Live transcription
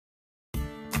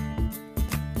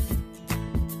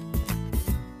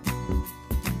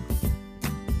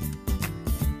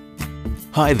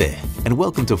Hi there, and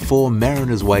welcome to 4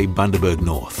 Mariners Way, Bundaberg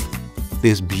North.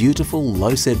 This beautiful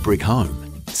low-set brick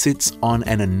home sits on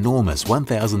an enormous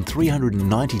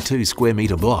 1,392 square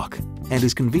metre block and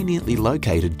is conveniently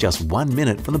located just 1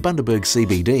 minute from the Bundaberg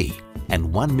CBD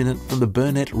and 1 minute from the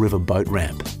Burnett River boat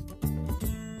ramp.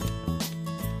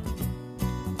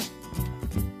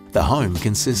 The home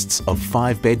consists of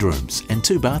 5 bedrooms and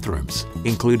 2 bathrooms,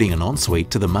 including an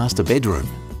ensuite to the master bedroom.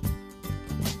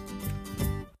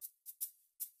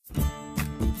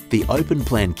 The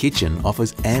open-plan kitchen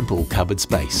offers ample cupboard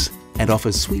space and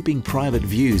offers sweeping private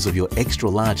views of your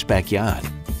extra-large backyard.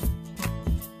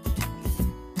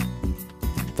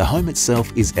 The home itself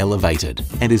is elevated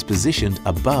and is positioned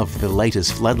above the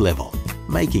latest flood level,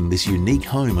 making this unique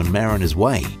home on Mariners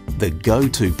Way the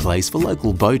go-to place for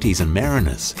local boaties and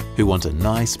mariners who want a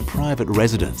nice private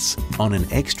residence on an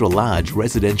extra-large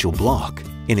residential block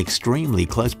in extremely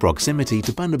close proximity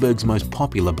to Bundaberg's most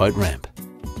popular boat ramp.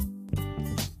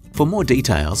 For more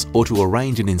details or to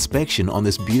arrange an inspection on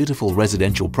this beautiful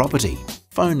residential property,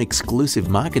 phone exclusive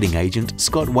marketing agent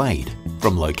Scott Wade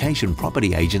from Location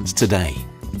Property Agents today.